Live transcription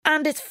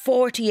and it's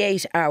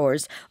 48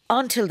 hours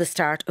until the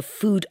start of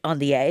Food on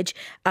the Edge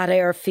at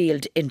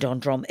Airfield in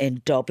Dundrum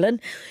in Dublin.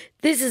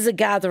 This is a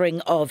gathering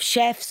of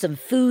chefs and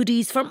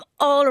foodies from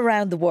all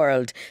around the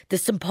world. The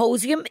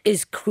symposium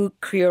is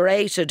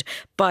curated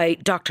by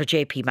Dr.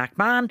 JP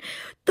McMahon,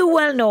 the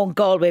well-known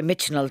Galway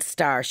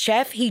Michelin-starred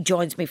chef. He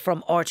joins me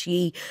from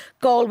RTE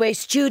Galway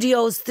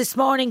studios this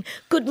morning.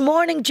 Good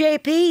morning,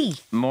 JP.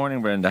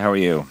 Morning, Brenda. How are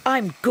you?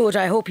 I'm good.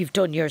 I hope you've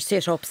done your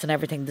sit-ups and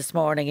everything this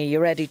morning. Are you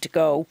ready to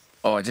go?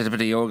 Oh, I did a bit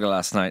of yoga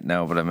last night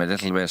now, but I'm a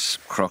little bit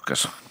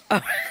crooked.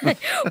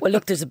 Well,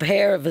 look, there's a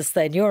pair of us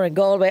then. You're in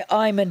Galway,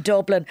 I'm in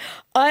Dublin.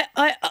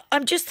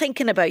 I'm just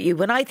thinking about you.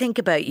 When I think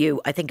about you,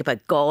 I think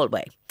about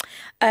Galway.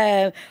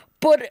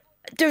 But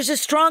there's a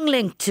strong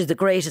link to the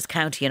greatest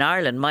county in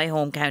Ireland, my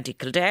home county,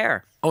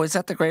 Kildare. Oh, is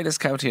that the greatest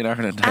county in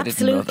Ireland? Absolutely, I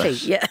didn't know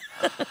that.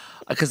 yeah.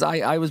 Because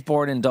I was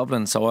born in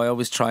Dublin, so I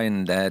always try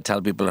and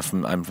tell people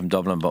I'm from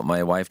Dublin, but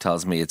my wife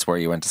tells me it's where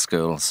you went to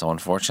school. So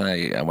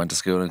unfortunately, I went to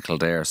school in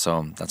Kildare,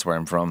 so that's where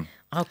I'm from.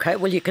 Okay,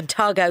 well, you can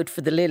tog out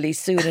for the lilies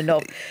soon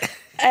enough.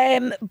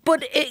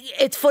 But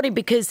it's funny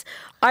because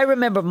I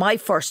remember my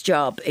first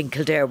job in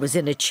Kildare was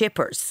in a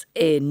chippers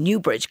in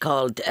Newbridge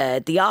called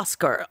the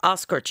Oscar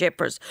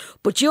Chippers.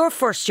 But your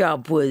first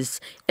job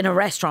was in a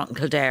restaurant in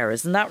Kildare,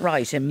 isn't that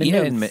right? In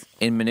Maynooth? Yeah,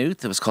 in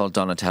Maynooth. It was called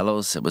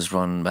Donatello's. It was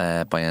run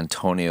by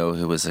Antonio,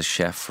 who was a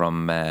chef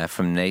from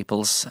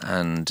Naples.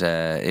 And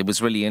it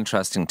was really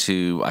interesting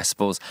to, I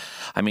suppose,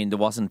 I mean, there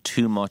wasn't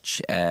too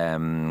much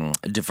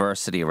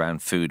diversity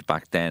around food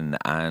back then.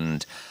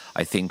 And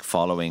I think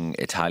following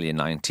Italia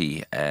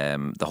 90,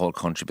 the whole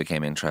country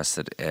became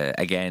interested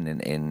again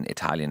in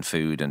Italian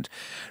food and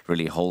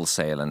really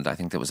wholesale. And I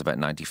think that was about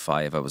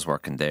 95. I was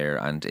working there,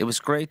 and it was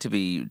great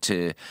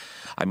to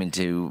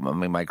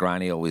my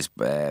granny always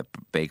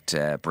baked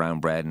brown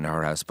bread in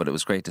her house, but it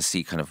was great to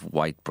see kind of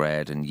white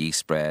bread and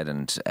yeast bread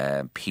and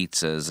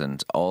pizzas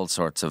and all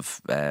sorts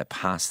of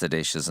pasta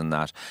dishes and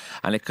that.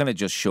 And it kind of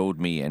just showed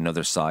me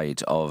another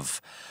side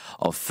of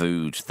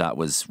food that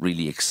was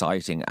really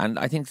exciting. And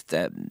I think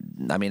that,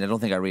 I don't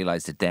think I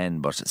realised it then,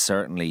 but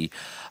certainly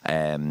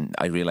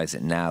I realise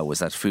it now, was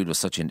that food was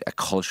such a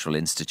cultural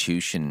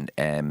institution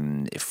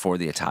for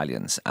the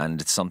Italians, and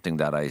it's something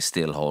that I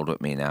still hold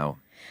with me now.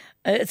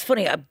 It's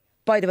funny,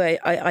 by the way,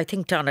 I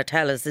think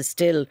Donatella's is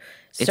still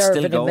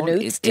serving in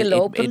Maynooth. It's still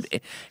open.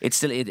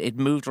 It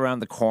moved around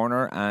the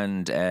corner,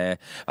 and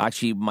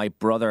actually my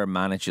brother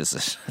manages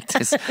it.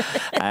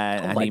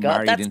 And he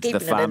married into the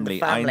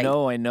family. I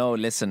know.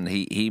 Listen,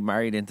 he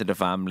married into the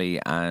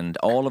family, and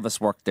all of us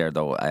worked there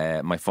though.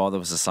 My father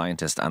was a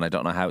scientist, and I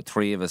don't know how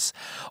 3 of us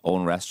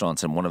own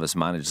restaurants and 1 of us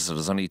manages. So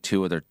there's only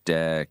 2 other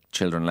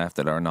children left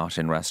that are not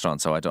in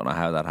restaurants. So I don't know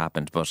how that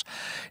happened, but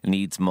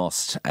needs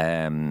must.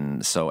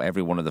 So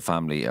every one of the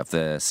family of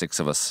the 6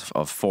 of us,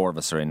 of 4 of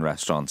us, are in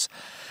restaurants.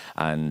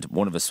 And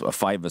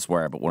 5 of us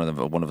were, but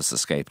one of us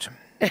escaped.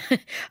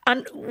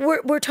 And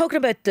we're talking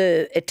about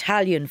the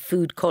Italian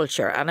food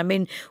culture,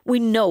 and we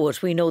know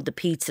it. We know the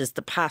pizzas,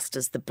 the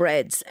pastas, the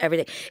breads,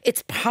 everything.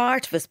 It's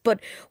part of us. But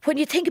when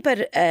you think about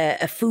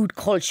a food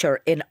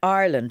culture in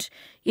Ireland,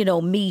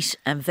 meat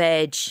and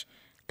veg,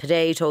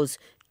 potatoes,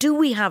 do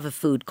we have a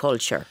food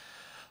culture?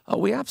 Oh,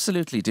 we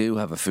absolutely do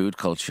have a food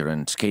culture,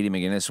 and Katie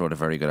McGuinness wrote a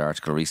very good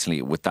article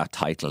recently with that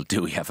title,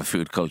 Do We Have a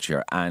Food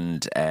Culture?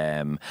 And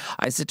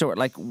I said to her,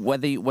 like,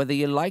 whether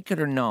you like it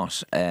or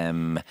not,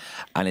 and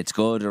it's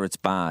good or it's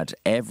bad,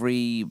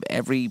 every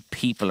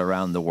people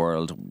around the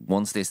world,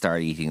 once they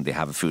start eating, they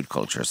have a food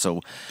culture. So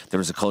there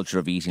is a culture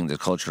of eating, the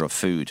culture of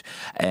food.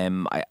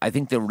 I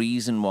think the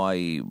reason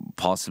why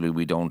possibly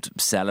we don't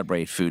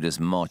celebrate food as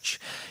much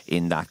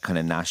in that kind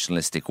of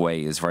nationalistic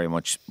way is very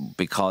much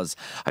because,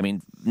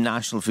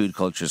 national food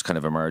cultures kind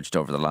of emerged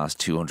over the last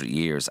 200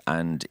 years,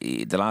 and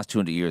the last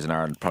 200 years in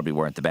Ireland probably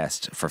weren't the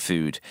best for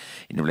food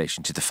in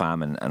relation to the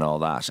famine and all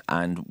that.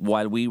 And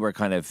while we were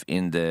kind of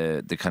in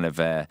the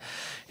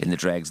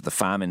dregs of the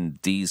famine,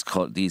 these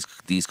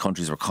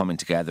countries were coming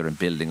together and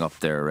building up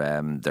their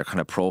kind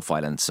of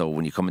profile. And so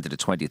when you come into the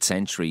 20th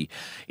century,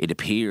 it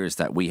appears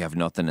that we have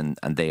nothing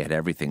and they had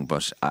everything.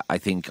 But I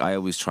think I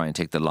always try and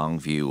take the long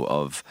view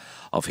of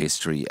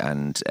history,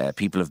 and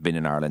people have been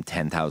in Ireland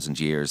 10,000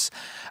 years,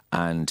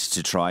 and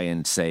to try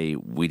and say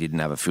we didn't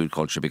have a food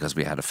culture because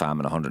we had a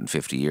famine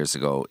 150 years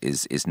ago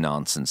is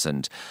nonsense.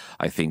 And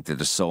I think that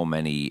there's so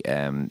many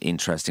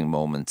interesting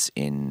moments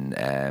in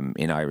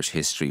Irish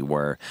history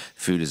where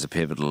food is a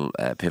pivotal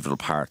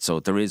part. So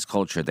there is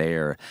culture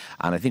there,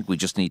 and I think we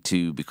just need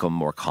to become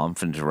more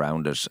confident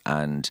around it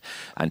and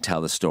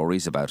tell the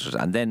stories about it,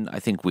 and then I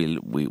think we'll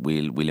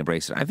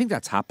embrace it. I think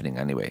that's happening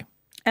anyway.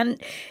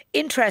 And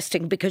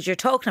interesting, because you're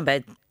talking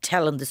about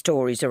telling the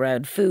stories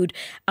around food,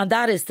 and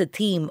that is the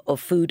theme of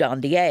Food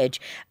on the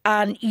Edge.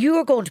 And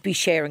you're going to be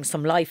sharing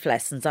some life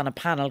lessons on a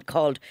panel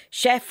called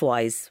Chef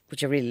Wise,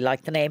 which I really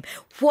like the name.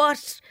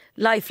 What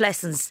life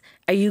lessons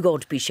are you going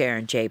to be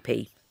sharing,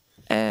 JP?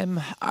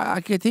 I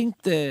think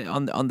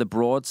on the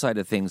broad side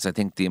of things, I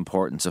think the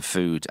importance of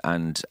food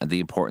and the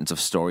importance of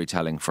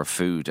storytelling for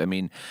food. I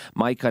mean,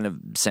 my kind of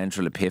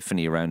central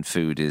epiphany around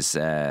food is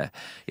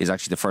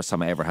actually the first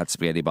time I ever had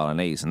spaghetti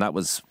bolognese, and that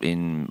was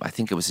I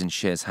think it was in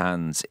Chez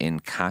Hans in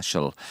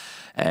Cashel.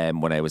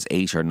 When I was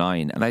 8 or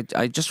 9, and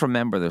I just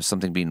remember there was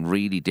something being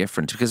really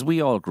different because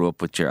we all grew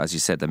up with as you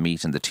said, the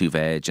meat and the two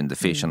veg and the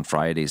fish on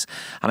Fridays,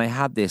 and I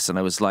had this, and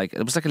it was like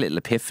a little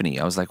epiphany.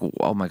 I was like,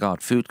 oh my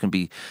God, food can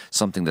be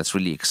something that's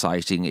really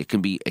exciting. It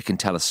can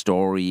tell a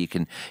story.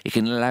 It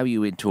can allow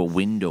you into a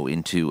window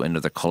into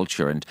another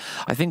culture, and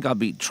I think I'll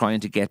be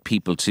trying to get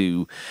people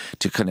to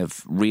kind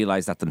of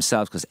realize that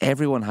themselves, because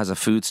everyone has a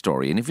food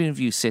story, and even if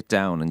you sit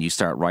down and you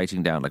start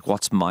writing down like,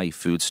 what's my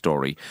food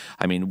story?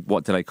 I mean,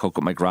 what did I cook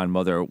with my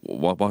grandmother?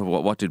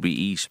 What did we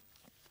eat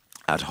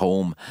at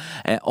home?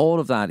 All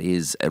of that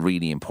is a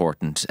really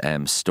important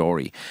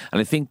story. And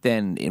I think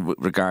then in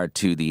regard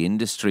to the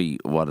industry,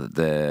 what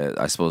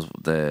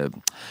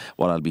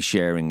I'll be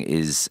sharing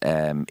is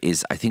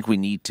I think we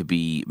need to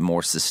be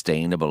more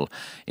sustainable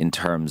in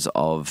terms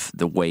of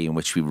the way in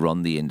which we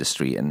run the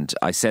industry. And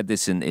I said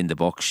this in the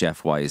book,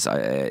 Chef Wise.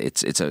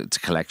 It's a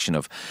collection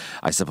of,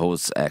 I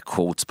suppose,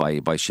 quotes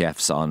by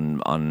chefs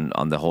on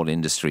the whole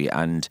industry.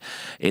 And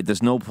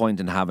there's no point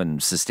in having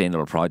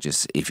sustainable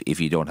produce if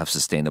you don't have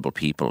sustainable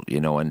people,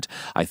 and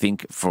I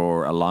think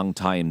for a long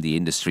time the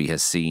industry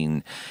has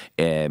seen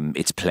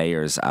its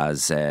players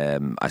as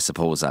I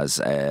suppose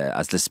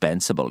as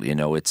dispensable.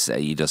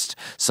 It's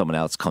someone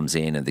else comes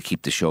in and they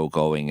keep the show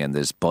going, and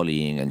there's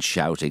bullying and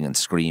shouting and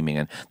screaming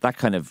and that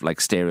kind of like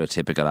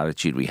stereotypical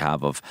attitude we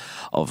have of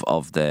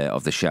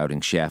the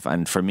shouting chef.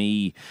 And for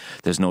me,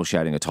 there's no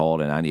shouting at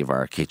all in any of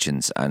our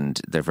kitchens,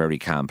 and they're very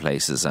calm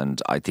places.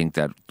 And I think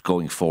that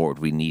going forward,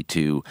 we need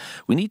to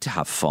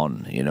have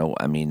fun.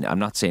 I mean, I'm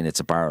not saying it's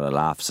a barrel of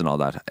laughs and all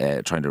that,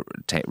 trying to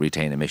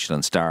retain a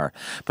Michelin star,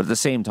 but at the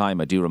same time,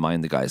 I do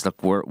remind the guys,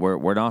 look,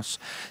 we're not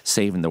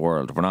saving the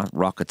world. We're not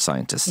rocket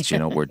scientists.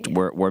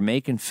 We're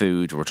making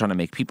food. We're trying to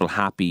make people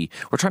happy.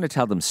 We're trying to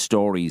tell them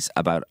stories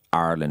about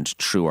Ireland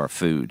through our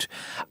food,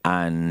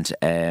 and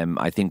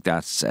I think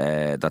that's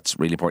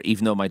really important.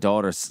 Even though my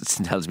daughter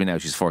tells me now,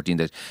 she's 14,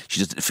 that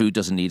food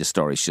doesn't need a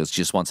story. She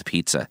just wants a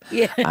pizza,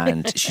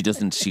 and she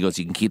doesn't. She goes,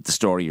 you can keep the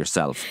story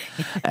yourself.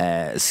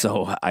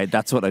 So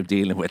that's what I'm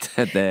dealing with.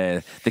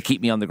 They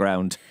keep me on the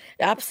ground.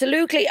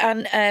 Absolutely.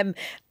 And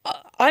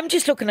I'm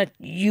just looking at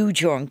you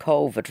during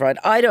COVID, right?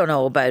 I don't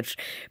know about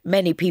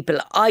many people.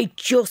 I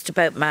just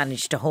about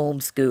managed to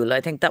homeschool.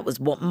 I think that was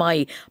what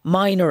my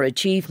minor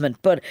achievement.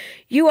 But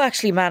you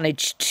actually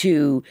managed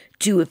to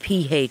do a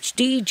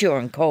PhD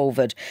during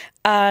COVID.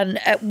 And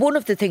one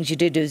of the things you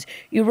did is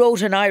you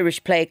wrote an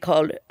Irish play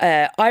called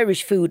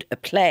Irish Food, a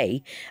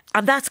Play.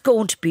 And that's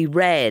going to be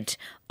read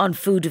on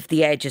Food of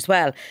the Edge as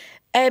well.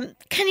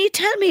 Can you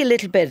tell me a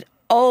little bit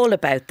all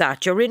about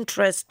that, your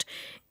interest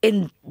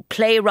in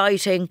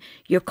playwriting,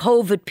 your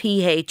COVID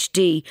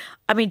PhD?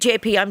 I mean,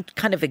 JP, I'm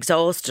kind of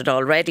exhausted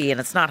already and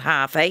it's not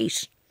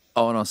 8:30.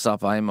 Oh, no,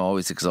 stop. I'm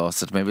always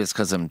exhausted. Maybe it's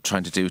because I'm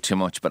trying to do too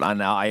much. But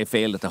I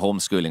failed at the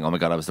homeschooling. Oh, my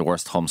God, I was the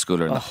worst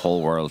homeschooler in the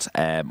whole world.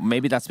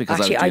 Maybe that's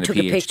because actually, I was doing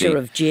a PhD. I took a picture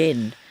of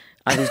gin.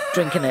 I was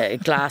drinking a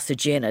glass of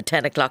gin at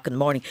 10 o'clock in the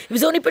morning. It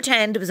was only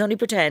pretend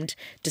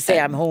to say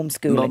I'm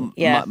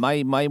homeschooling.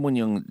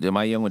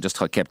 My young one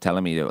just kept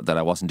telling me that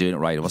I wasn't doing it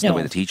right. It wasn't the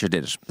way the teacher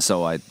did it.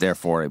 So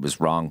therefore it was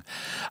wrong.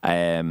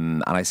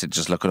 And I said,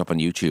 just look it up on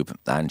YouTube.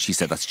 And she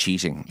said, that's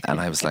cheating. And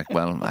I was like,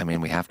 well, I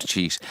mean, we have to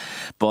cheat.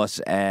 But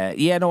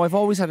I've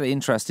always had an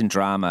interest in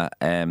drama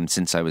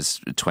since I was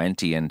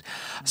 20. And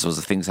I suppose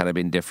if things had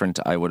been different,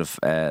 I would have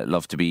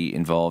loved to be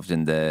involved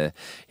in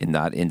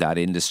that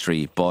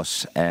industry.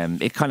 But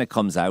it kind of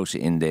comes out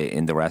in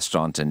the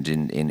restaurant and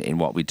in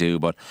what we do.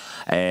 But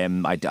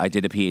I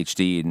did a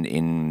PhD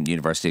in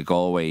University of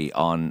Galway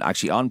on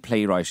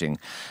playwriting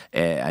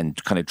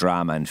and kind of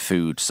drama and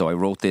food. So I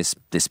wrote this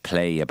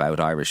play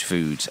about Irish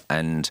food,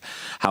 and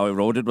how I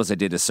wrote it was I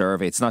did a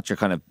survey. It's not your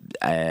kind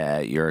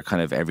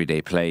of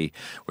everyday play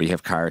where you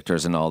have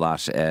characters and all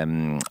that.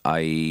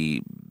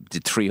 I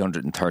did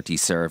 330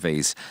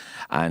 surveys,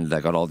 and I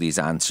got all these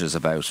answers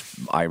about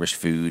Irish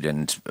food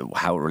and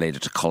how it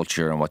related to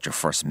culture and what your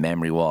first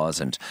memory was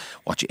and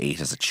what you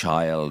ate as a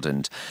child,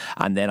 and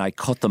then I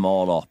cut them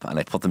all up and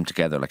I put them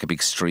together like a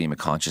big stream of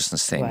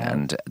consciousness thing. Wow.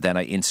 And then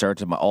I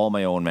inserted all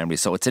my own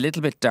memories, so it's a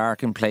little bit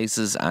dark in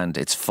places and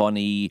it's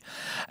funny,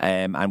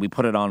 and we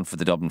put it on for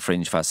the Dublin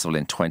Fringe Festival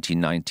in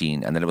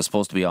 2019, and then it was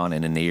supposed to be on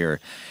in an ear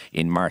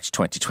in March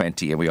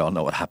 2020, and we all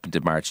know what happened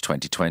in March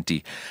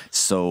 2020.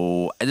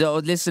 So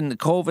listen, listen,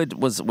 COVID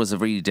was a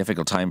really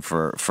difficult time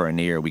for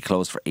Anír. We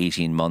closed for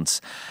 18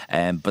 months, but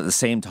at the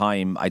same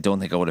time, I don't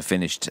think I would have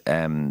finished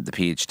the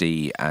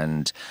PhD,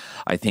 and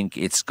I think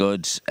it's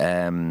good.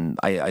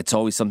 It's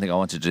always something I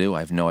wanted to do. I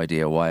have no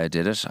idea why I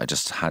did it. I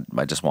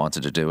just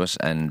wanted to do it,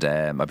 and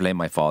I blame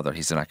my father.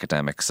 He's an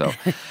academic, so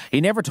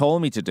he never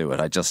told me to do it.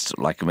 I just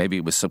maybe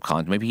it was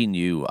subconscious. Maybe he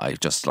knew. I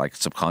just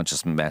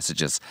subconscious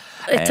messages.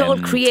 It's all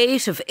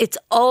creative. It's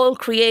all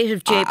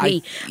creative,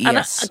 JP.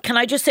 Yes. Can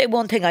I just say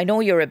one thing? I know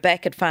you're a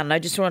Beckett fan, and I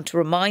just want to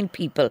remind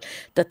people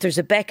that there's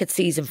a Beckett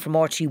season from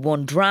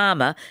RT1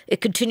 Drama.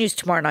 It continues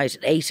tomorrow night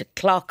at 8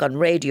 o'clock on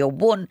Radio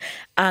 1,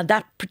 and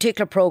that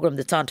particular programme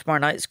that's on tomorrow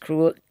night is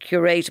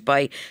curated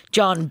by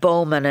John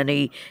Bowman, and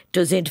he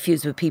does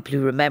interviews with people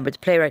who remember the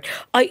playwright.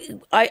 I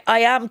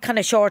am kind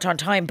of short on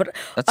time, but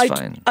that's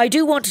fine. I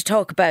do want to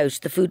talk about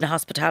the food and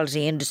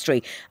hospitality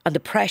industry and the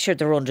pressure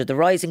they're under, the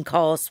rising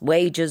costs,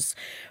 wages,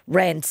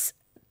 rents,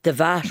 the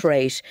VAT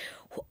rate.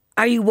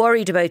 Are you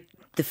worried about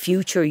the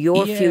future,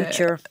 your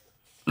future?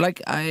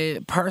 I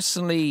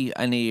personally,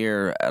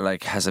 Anír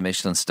has a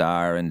Michelin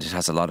star and it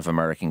has a lot of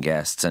American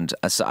guests, and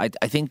so I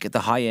think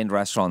the high end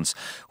restaurants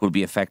will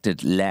be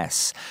affected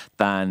less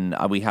than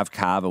we have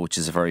Cava, which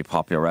is a very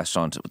popular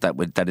restaurant that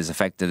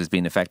has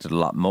been affected a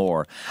lot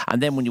more.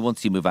 And then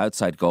once you move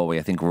outside Galway,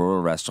 I think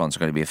rural restaurants are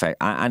going to be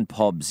affected, and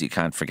pubs you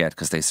can't forget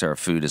because they serve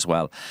food as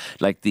well.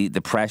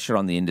 The pressure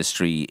on the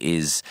industry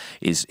is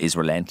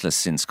relentless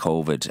since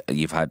COVID.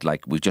 You've had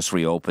we've just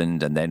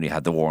reopened, and then we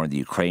had the war in the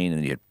Ukraine,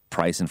 and you had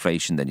price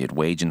inflation, then you had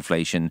wage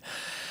inflation,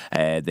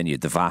 then you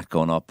had the VAT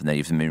going up, and then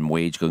you have the minimum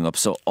wage going up.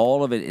 So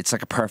all of it, it's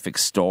like a perfect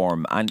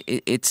storm, and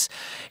it's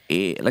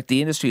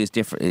the industry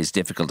is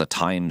difficult at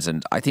times,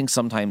 and I think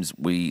sometimes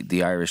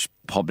the Irish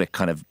public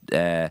kind of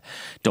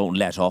don't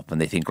let up,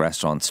 and they think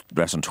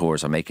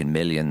restaurateurs are making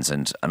millions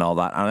and all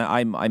that.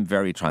 And I'm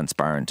very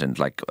transparent, and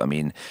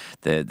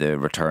the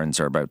returns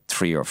are about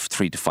 3 to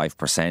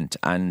 5%,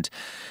 and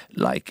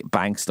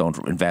banks don't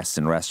invest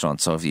in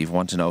restaurants. So if you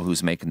want to know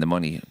who's making the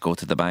money, go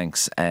to the banks.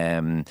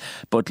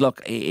 But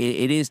look,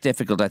 it is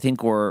difficult. I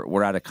think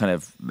we're at a kind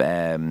of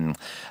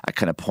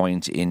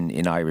point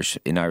in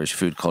Irish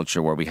food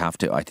culture where we have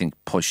to, I think,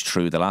 push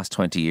through. The last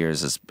 20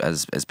 years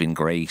has been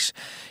great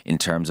in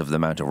terms of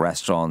the amount of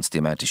restaurants, the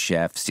amount of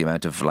chefs, the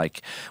amount of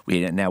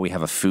we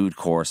have a food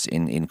course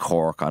in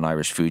Cork on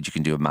Irish food. You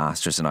can do a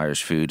master's in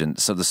Irish food, and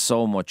so there's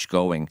so much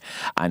going.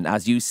 And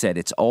as you said,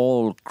 it's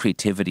all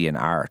creativity and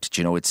art.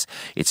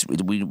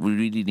 We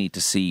really need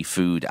to see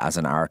food as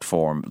an art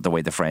form, the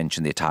way the French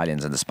and the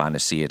Italians and the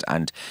Spanish see it,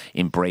 and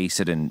embrace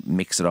it and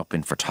mix it up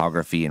in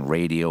photography and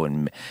radio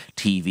and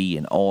TV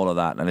and all of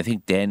that. And I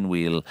think then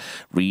we'll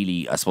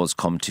really, I suppose,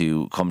 come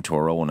to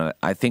our own. And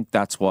I think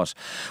that's what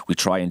we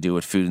try and do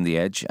at Food on the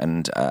Edge.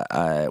 And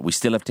we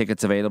still have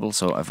tickets available.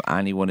 So if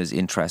anyone is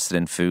interested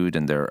in food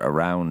and they're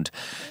around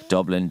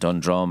Dublin,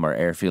 Dundrum or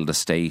Airfield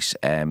Estate,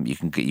 you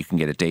can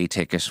get a day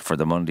ticket for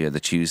the Monday or the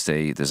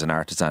Tuesday. There's an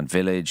artisan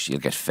village. You'll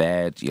get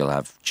fed. You'll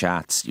have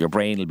chats. Your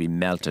brain will be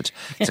melted.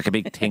 It's like a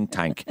big think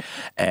tank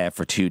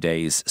for 2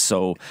 days.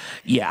 So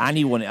yeah,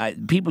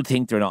 people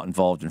think they're not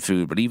involved in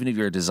food, but even if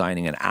you're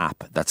designing an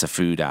app that's a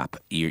food app,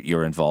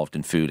 you're involved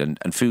in food,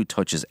 and food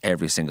touches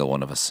every single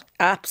one of us.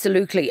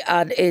 Absolutely.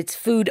 And it's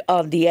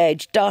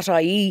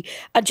foodontheedge.ie.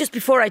 And just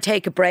before I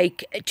take a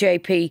break,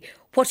 JP,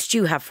 what did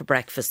you have for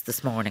breakfast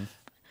this morning?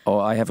 Oh,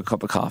 I have a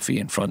cup of coffee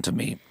in front of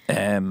me,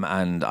 and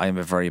I'm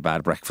a very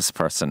bad breakfast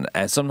person.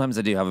 Sometimes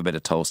I do have a bit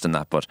of toast in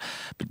that, but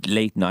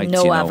late nights,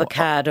 no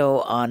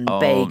avocado on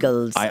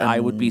bagels. I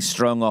would be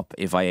strung up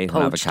if I ate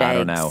an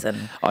avocado now.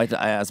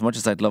 As much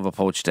as I'd love a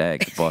poached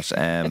egg, but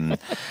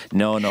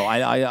no,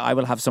 I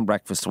will have some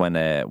breakfast when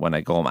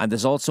I go home. And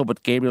there's also,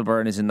 but Gabriel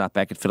Byrne is in that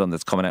Beckett film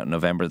that's coming out on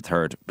November the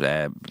 3rd.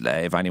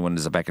 If anyone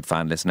is a Beckett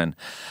fan listening,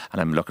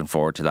 and I'm looking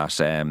forward to that.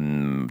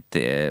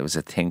 It was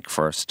a Think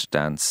First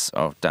Dance.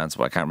 Well,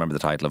 I can't remember the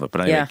title of it,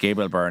 but anyway, yeah.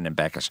 Gabriel Byrne and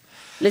Beckett.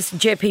 Listen,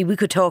 JP, we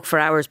could talk for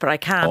hours, but I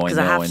can't because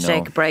I have to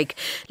take a break.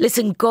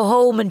 Listen, go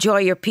home, enjoy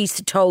your piece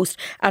of toast,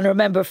 and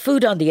remember,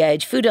 Food on the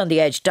Edge,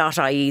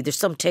 foodontheedge.ie. There's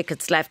some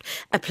tickets left.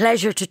 A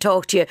pleasure to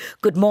talk to you.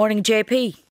 Good morning, JP.